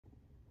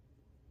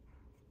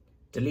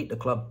delete the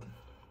club.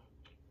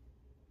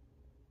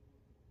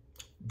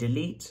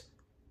 Delete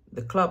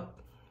the club.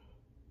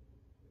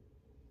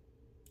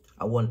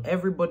 I want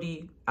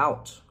everybody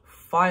out.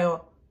 Fire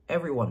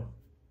everyone.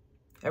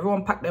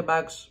 Everyone pack their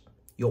bags.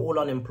 You're all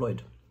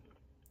unemployed.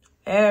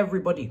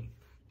 Everybody.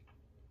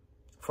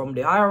 From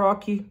the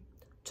hierarchy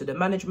to the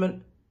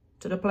management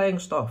to the playing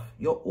staff.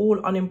 You're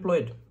all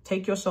unemployed.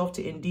 Take yourself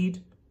to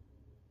Indeed.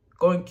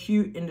 Go and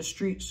queue in the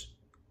streets.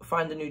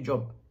 Find a new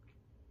job.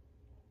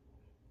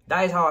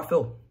 That is how I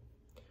feel.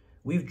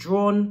 We've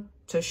drawn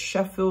to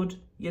Sheffield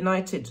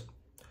United.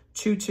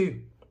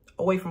 2-2.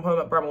 Away from home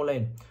at Bramall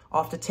Lane.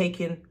 After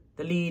taking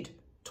the lead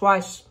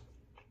twice.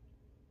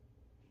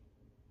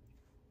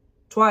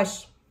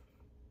 Twice.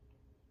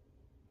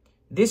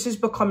 This is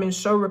becoming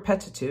so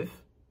repetitive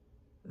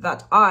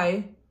that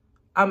I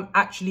am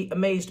actually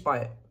amazed by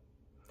it.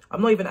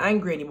 I'm not even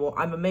angry anymore.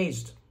 I'm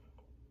amazed.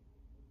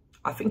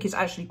 I think it's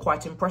actually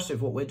quite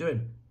impressive what we're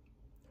doing.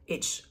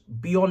 It's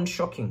beyond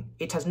shocking.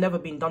 It has never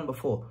been done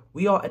before.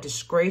 We are a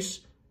disgrace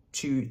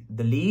to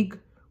the league.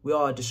 We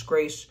are a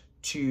disgrace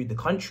to the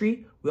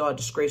country. We are a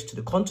disgrace to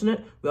the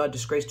continent. We are a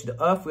disgrace to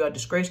the earth. We are a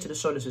disgrace to the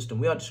solar system.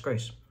 We are a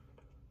disgrace.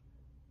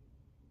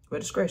 We're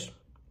a disgrace.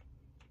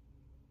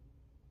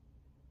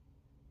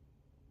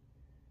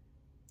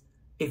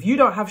 If you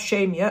don't have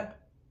shame yet,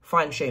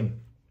 find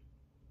shame.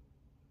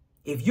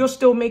 If you're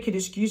still making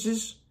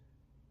excuses,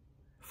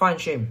 find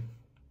shame.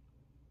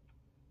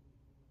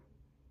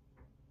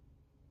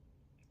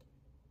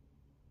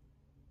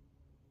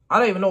 I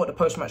don't even know what the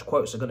post-match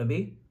quotes are going to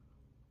be.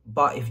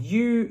 But if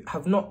you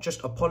have not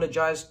just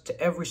apologised to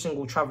every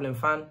single travelling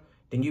fan,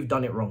 then you've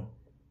done it wrong.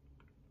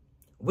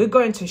 We're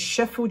going to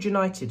Sheffield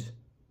United.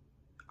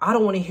 I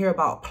don't want to hear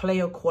about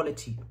player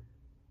quality.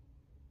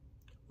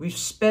 We've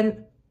spent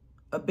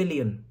 $1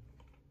 billion.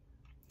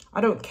 I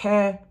don't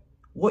care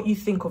what you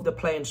think of the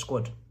playing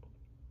squad.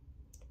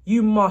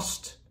 You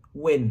must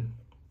win.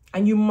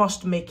 And you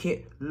must make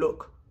it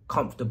look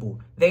comfortable.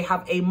 They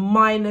have a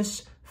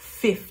minus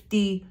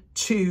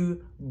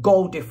 52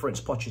 goal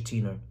difference,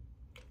 Pochettino.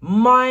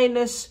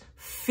 Minus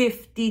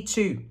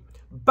 52.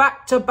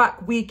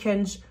 Back-to-back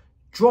weekends,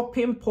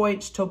 dropping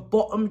points to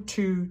bottom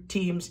 2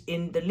 teams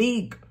in the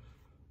league.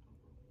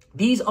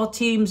 These are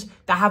teams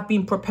that have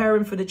been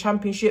preparing for the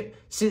championship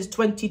since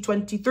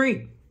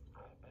 2023.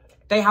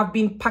 They have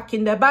been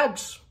packing their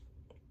bags,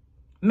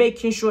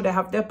 making sure they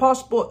have their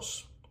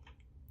passports.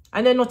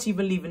 And they're not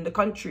even leaving the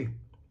country.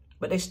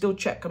 But they still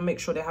check and make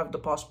sure they have the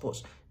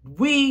passports.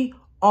 We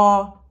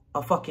are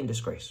a fucking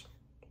disgrace.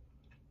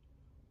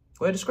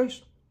 We're a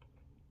disgrace.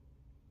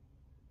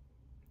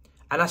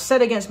 And I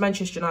said against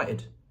Manchester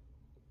United,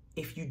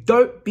 if you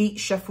don't beat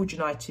Sheffield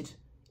United,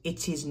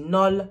 it is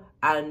null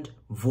and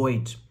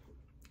void.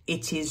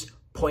 It is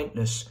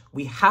pointless.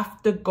 We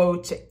have to go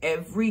to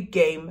every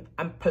game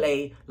and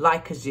play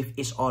like as if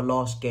it's our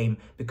last game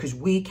because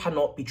we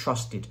cannot be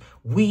trusted.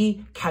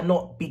 We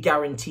cannot be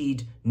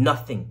guaranteed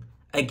nothing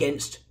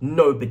against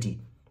nobody.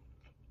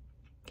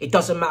 It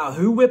doesn't matter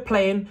who we're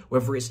playing,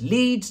 whether it's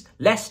Leeds,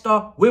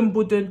 Leicester,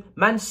 Wimbledon,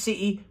 Man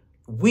City,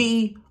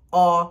 we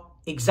are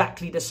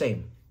exactly the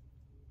same.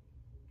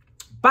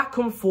 Back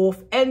and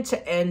forth, end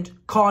to end,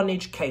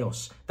 carnage,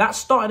 chaos. That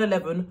starting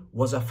 11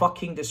 was a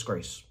fucking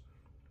disgrace.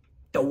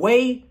 The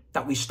way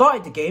that we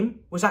started the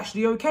game was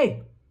actually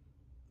okay.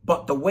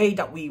 But the way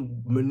that we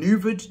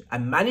manoeuvred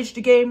and managed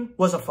the game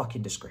was a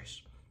fucking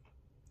disgrace.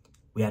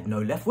 We had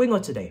no left winger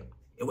today.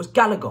 It was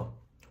Gallagher.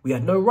 We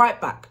had no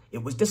right back.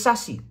 It was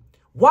Disassi.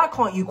 Why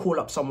can't you call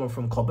up someone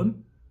from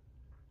Cobham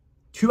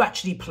who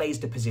actually plays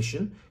the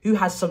position, who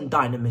has some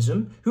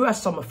dynamism, who has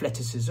some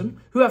athleticism,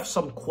 who has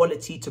some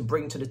quality to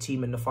bring to the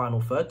team in the final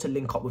third to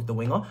link up with the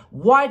winger?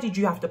 Why did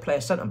you have to play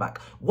a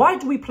centre-back? Why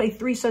do we play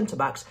 3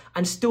 centre-backs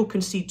and still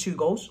concede 2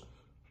 goals?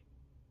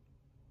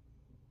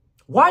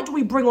 Why do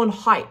we bring on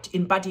Height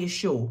in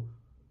Badiashile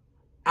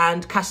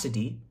and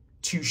Cassidy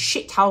to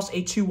shithouse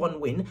a 2-1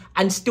 win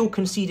and still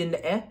concede in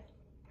the air?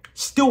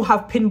 Still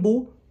have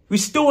Pinball? We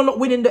still are not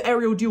winning the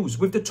aerial duels.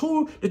 With the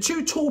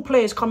two tall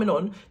players coming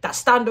on that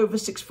stand over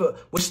 6 foot,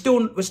 we're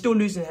still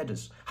losing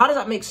headers. How does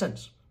that make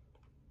sense?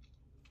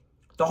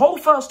 The whole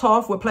first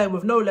half, we're playing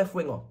with no left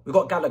winger. We've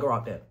got Gallagher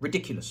out there.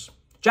 Ridiculous.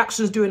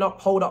 Jackson's doing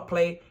hold-up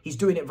play. He's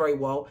doing it very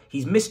well.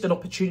 He's missed an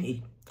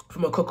opportunity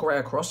from a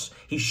Cucurella cross.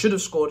 He should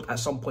have scored at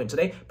some point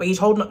today, but he's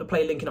holding up the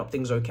play, linking up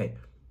things okay.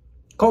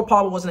 Cole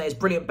Palmer wasn't at his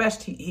brilliant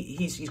best.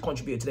 He's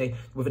contributed today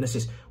with an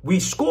assist. We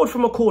scored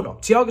from a corner.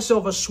 Thiago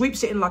Silva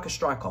sweeps it in like a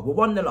striker. We're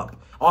 1-0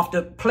 up.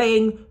 After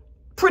playing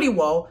pretty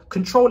well,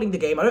 controlling the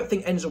game. I don't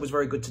think Enzo was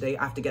very good today.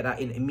 I have to get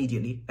that in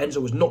immediately.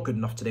 Enzo was not good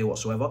enough today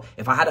whatsoever.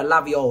 If I had a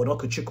Lavio or an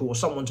Okachuku or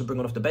someone to bring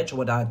on off the bench, I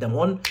would have had them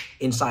on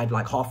inside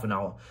like half an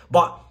hour.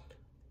 But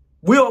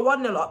we are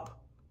 1-0 up.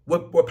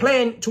 We're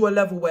playing to a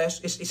level where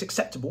it's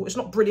acceptable. It's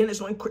not brilliant. It's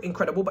not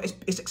incredible, but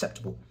it's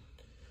acceptable.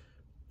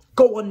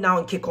 Go on now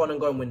and kick on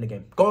and go and win the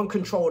game. Go and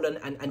control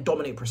and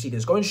dominate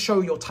proceedings. Go and show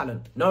your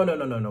talent. No.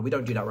 We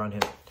don't do that around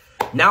here.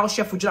 Now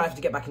Sheffield United have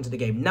to get back into the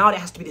game. Now there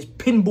has to be this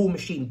pinball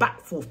machine. Back,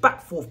 forth,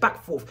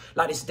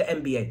 like this is the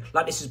NBA.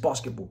 Like this is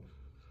basketball.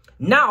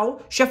 Now,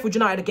 Sheffield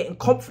United are getting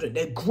confident.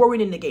 They're growing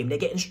in the game. They're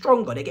getting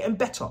stronger. They're getting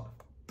better.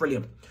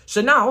 Brilliant.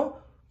 So now,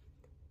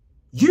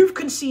 you've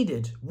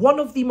conceded one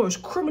of the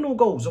most criminal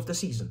goals of the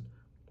season.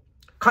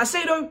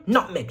 Caicedo,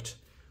 nutmegged.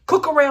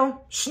 Cucurella,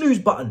 snooze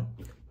button.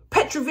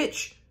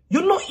 Petrovic,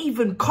 you're not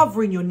even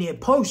covering your near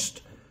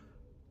post.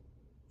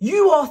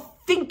 You are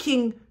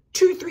thinking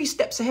 2-3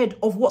 steps ahead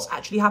of what's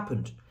actually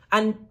happened.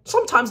 And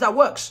sometimes that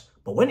works.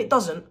 But when it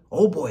doesn't,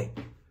 oh boy.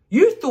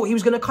 You thought he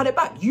was going to cut it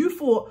back. You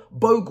thought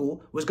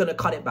Bogle was going to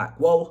cut it back.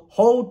 Well,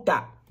 hold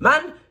that.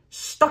 Man,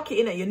 stuck it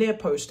in at your near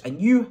post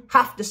and you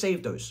have to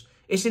save those.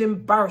 It's an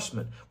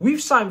embarrassment.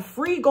 We've signed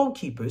 3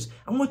 goalkeepers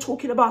and we're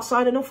talking about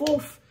signing a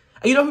 4th.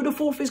 And you know who the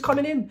 4th is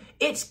coming in?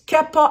 It's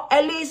Kepa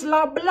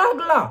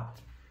Arrizabalaga.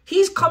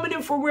 He's coming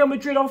in for Real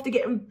Madrid after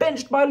getting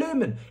benched by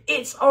Lumen.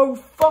 It's a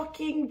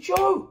fucking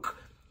joke.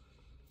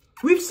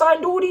 We've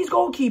signed all these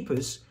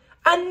goalkeepers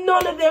and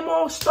none of them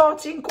are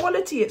starting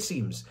quality, it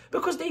seems,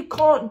 because they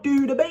can't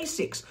do the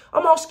basics.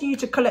 I'm asking you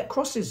to collect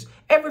crosses.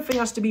 Everything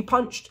has to be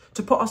punched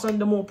to put us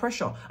under more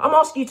pressure. I'm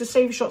asking you to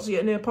save shots at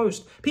your near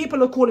post.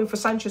 People are calling for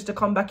Sanchez to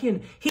come back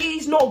in.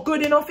 He's not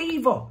good enough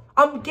either.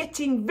 I'm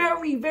getting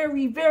very,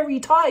 very, very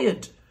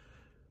tired.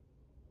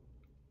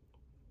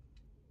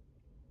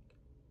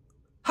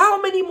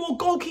 How many more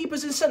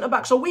goalkeepers and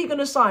centre-backs are we going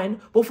to sign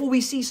before we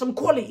see some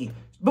quality,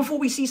 before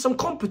we see some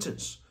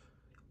competence?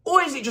 Or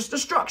is it just a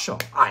structure?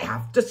 I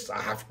have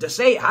to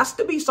say it has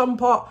to be some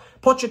part.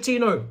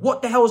 Pochettino,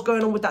 what the hell is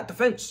going on with that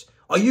defence?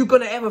 Are you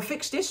going to ever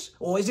fix this?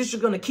 Or is this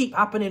just going to keep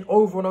happening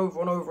over and over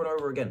and over and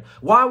over again?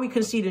 Why are we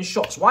conceding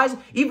shots? Why is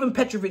even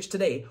Petrovic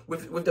today,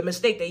 with the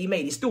mistake that he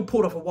made, he still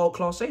pulled off a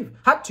world-class save?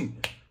 Had to.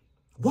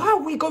 Why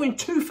are we going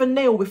tooth and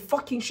nail with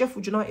fucking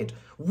Sheffield United?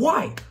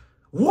 Why?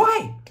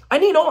 Why? I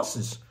need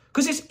answers.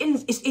 Because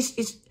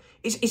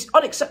it's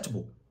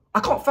unacceptable.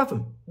 I can't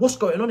fathom what's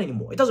going on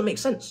anymore. It doesn't make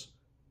sense.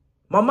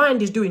 My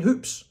mind is doing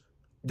hoops,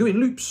 doing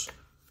loops.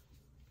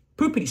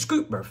 Poopity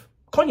scoop, bruv.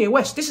 Kanye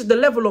West, this is the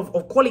level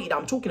of quality that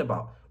I'm talking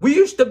about. We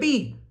used to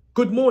be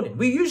Good Morning.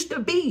 We used to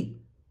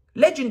be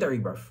legendary,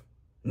 bruv.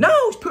 Now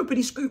it's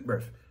poopity scoop,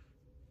 bruv.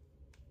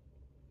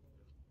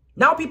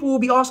 Now people will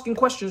be asking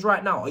questions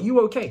right now. Are you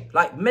okay?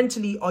 Like,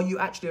 mentally, are you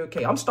actually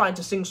okay? I'm starting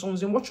to sing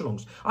songs in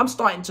watch-alongs. I'm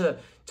starting to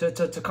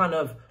kind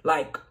of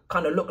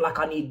look like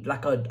I need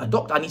like a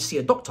doctor. I need to see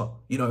a doctor.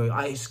 You know,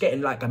 it's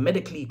getting like a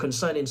medically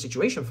concerning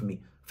situation for me,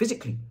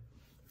 physically.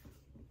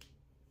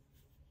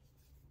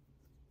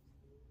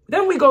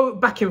 Then we go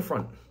back in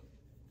front.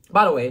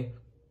 By the way,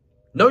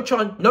 no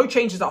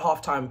changes at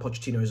half-time.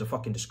 Pochettino is a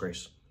fucking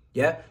disgrace.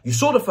 Yeah, you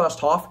saw the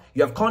first half.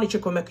 You have Carney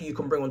Chukwuemeka you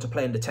can bring on to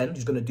play in the 10,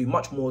 who's going to do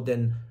much more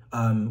than,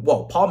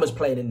 well, Palmer's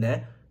playing in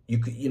there.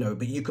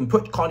 But you can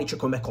put Carney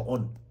Chukwuemeka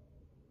on.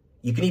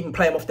 You can even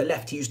play him off the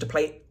left. He used to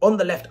play on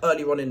the left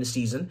earlier on in the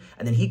season,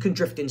 and then he can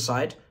drift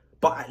inside.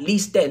 But at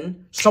least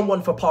then,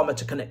 someone for Palmer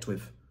to connect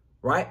with,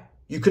 right?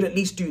 You could at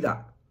least do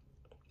that.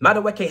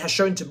 Madueke has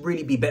shown to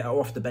really be better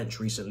off the bench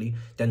recently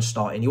than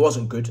starting. He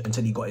wasn't good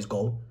until he got his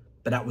goal.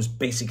 But that was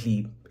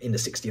basically in the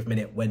 60th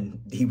minute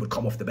when he would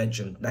come off the bench,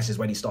 and this is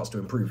when he starts to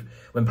improve,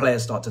 when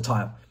players start to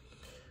tire.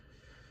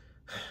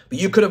 But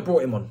you could have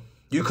brought him on.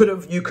 You could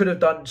have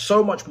done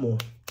so much more.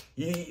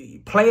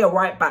 You play a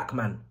right back,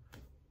 man.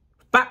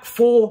 Back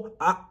 4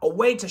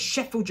 away to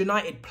Sheffield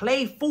United.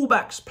 Play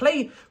fullbacks.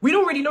 Play. We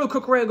don't really know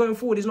Cucurella going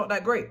forward is not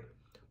that great.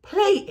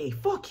 Play a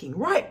fucking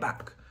right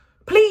back,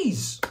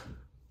 please.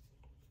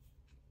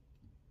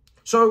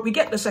 So we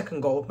get the second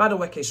goal.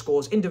 Madueke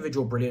scores,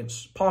 individual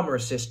brilliance. Palmer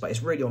assists, but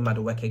it's really on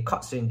Madueke.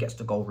 Cuts in, gets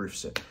the goal,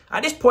 roofs it.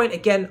 At this point,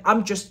 again,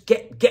 I'm just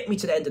get me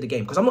to the end of the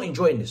game because I'm not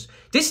enjoying this.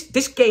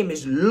 This game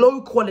is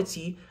low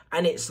quality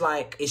and it's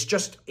like it's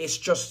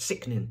just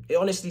sickening. It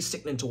honestly is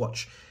sickening to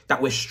watch.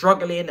 That we're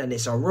struggling and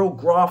it's a real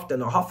graft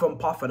and a huff and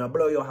puff and a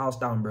blow your house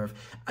down, bruv,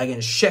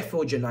 against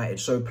Sheffield United.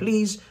 So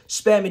please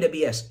spare me the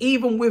BS.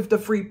 Even with the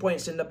 3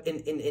 points in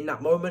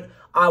that moment,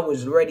 I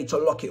was ready to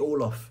lock it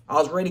all off. I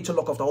was ready to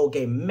lock off the whole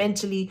game.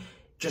 Mentally,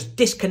 just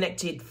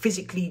disconnected,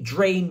 physically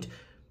drained.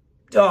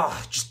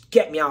 Just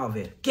get me out of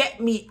here.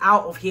 Get me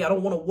out of here. I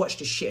don't want to watch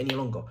this shit any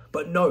longer.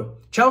 But no,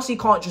 Chelsea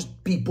can't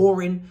just be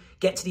boring.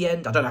 Get to the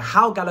end. I don't know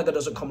how Gallagher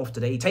doesn't come off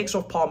today. He takes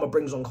off Palmer,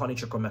 brings on Carney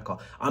Chukwuemeka.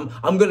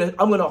 I'm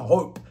gonna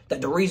hope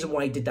that the reason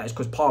why he did that is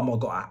because Palmer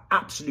got an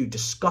absolute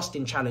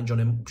disgusting challenge on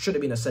him. Should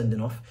have been a sending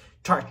off.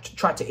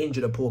 Tried to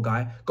injure the poor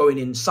guy, going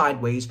in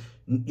sideways.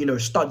 You know,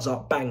 studs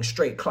up, bang,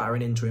 straight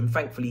clattering into him.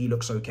 Thankfully, he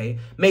looks okay.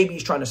 Maybe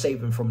he's trying to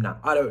save him from that.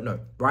 I don't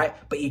know, right?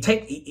 But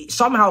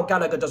somehow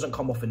Gallagher doesn't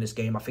come off in this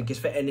game. I think it's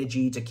for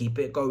energy, to keep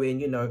it going,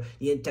 you know,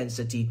 the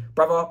intensity.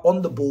 Brother,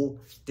 on the ball,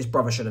 this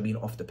brother should have been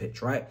off the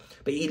pitch, right?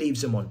 But he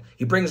leaves him on.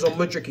 He brings on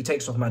Mudryk, he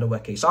takes off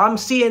Madueke. So I'm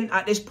seeing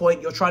at this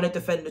point, you're trying to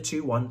defend the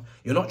 2-1.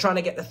 You're not trying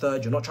to get the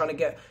third. You're not trying to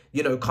get,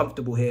 you know,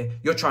 comfortable here.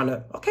 You're trying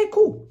to, okay,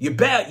 cool. You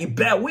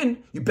better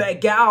win. You better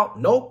get out.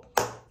 Nope.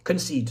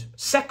 Concede.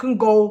 Second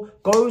goal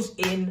goes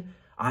in.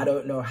 I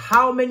don't know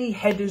how many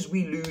headers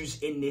we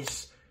lose in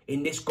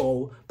this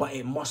goal, but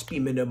it must be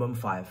minimum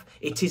 5.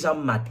 It is a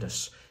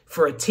madness.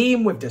 For a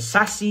team with the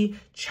Sassy,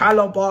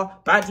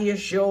 Chalobah,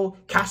 Badiashile,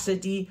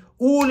 Cassidy,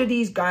 all of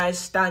these guys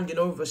standing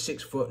over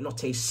 6 foot,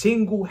 not a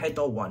single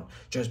header won.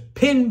 Just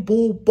pin,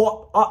 ball,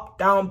 bop, up,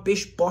 down,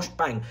 bish, bosh,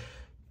 bang.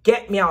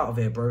 Get me out of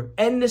here, bro.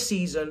 End the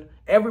season.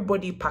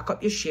 Everybody pack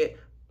up your shit.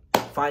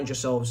 Find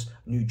yourselves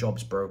new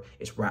jobs, bro.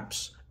 It's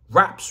raps.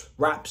 Raps,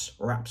 raps,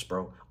 raps,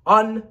 bro.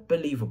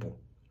 Unbelievable.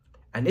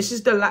 And this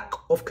is the lack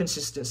of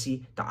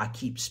consistency that I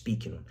keep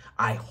speaking on.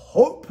 I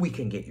hope we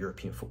can get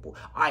European football.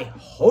 I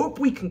hope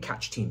we can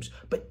catch teams.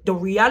 But the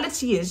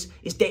reality is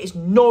there is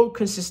no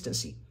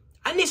consistency.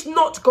 And it's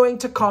not going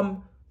to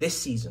come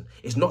this season.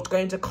 It's not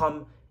going to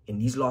come in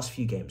these last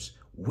few games.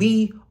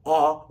 We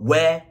are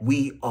where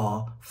we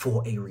are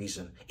for a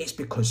reason. It's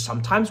because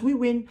sometimes we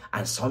win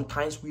and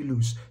sometimes we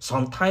lose.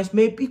 Sometimes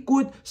maybe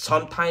good,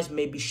 sometimes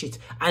maybe shit.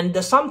 And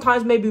the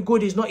sometimes maybe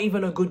good is not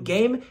even a good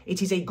game.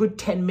 It is a good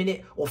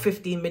 10-minute or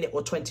 15-minute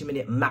or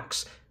 20-minute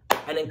max,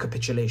 and then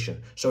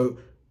capitulation. So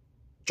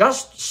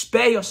just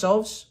spare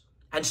yourselves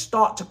and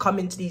start to come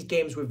into these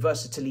games with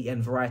versatility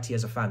and variety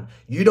as a fan.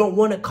 You don't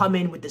want to come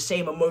in with the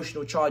same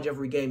emotional charge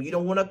every game. You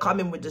don't want to come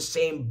in with the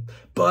same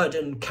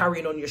burden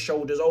carrying on your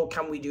shoulders. Oh,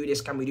 can we do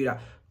this? Can we do that?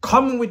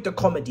 Come in with the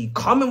comedy.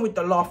 Come in with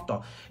the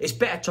laughter. It's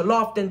better to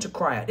laugh than to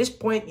cry. At this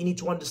point, you need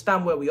to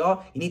understand where we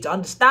are. You need to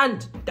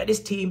understand that this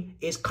team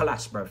is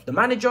collapsed, bro. The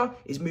manager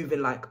is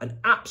moving like an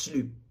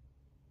absolute...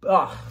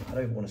 I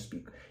don't even want to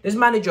speak. This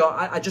manager,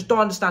 I just don't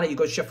understand that you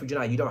go to Sheffield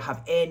United. You don't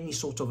have any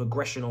sort of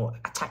aggression or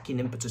attacking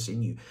impetus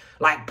in you.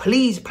 Like,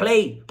 please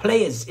play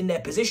players in their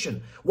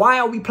position. Why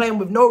are we playing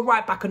with no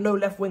right back and no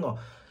left winger?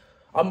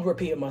 I'm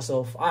repeating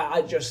myself.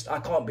 I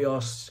can't be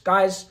asked.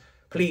 Guys,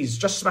 please,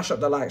 just smash up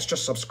the likes,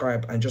 just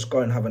subscribe, and just go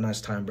and have a nice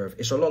time, bro.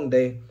 It's a long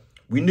day.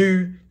 We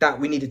knew that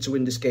we needed to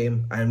win this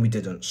game, and we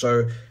didn't.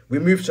 So, we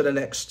move to the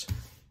next.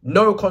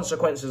 No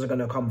consequences are going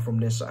to come from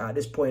this. At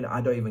this point,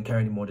 I don't even care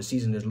anymore. The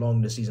season is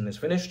long. The season is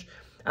finished.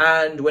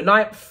 And we're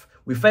 9th.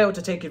 We failed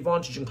to take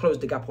advantage and close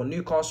the gap on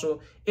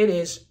Newcastle. It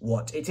is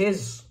what it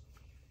is.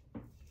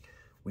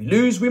 We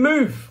lose, we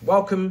move.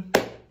 Welcome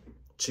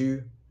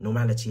to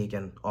normality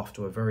again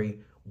after a very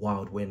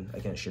wild win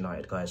against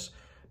United, guys.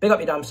 Big up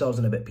your damn selves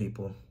in a bit,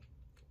 people.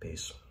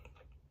 Peace.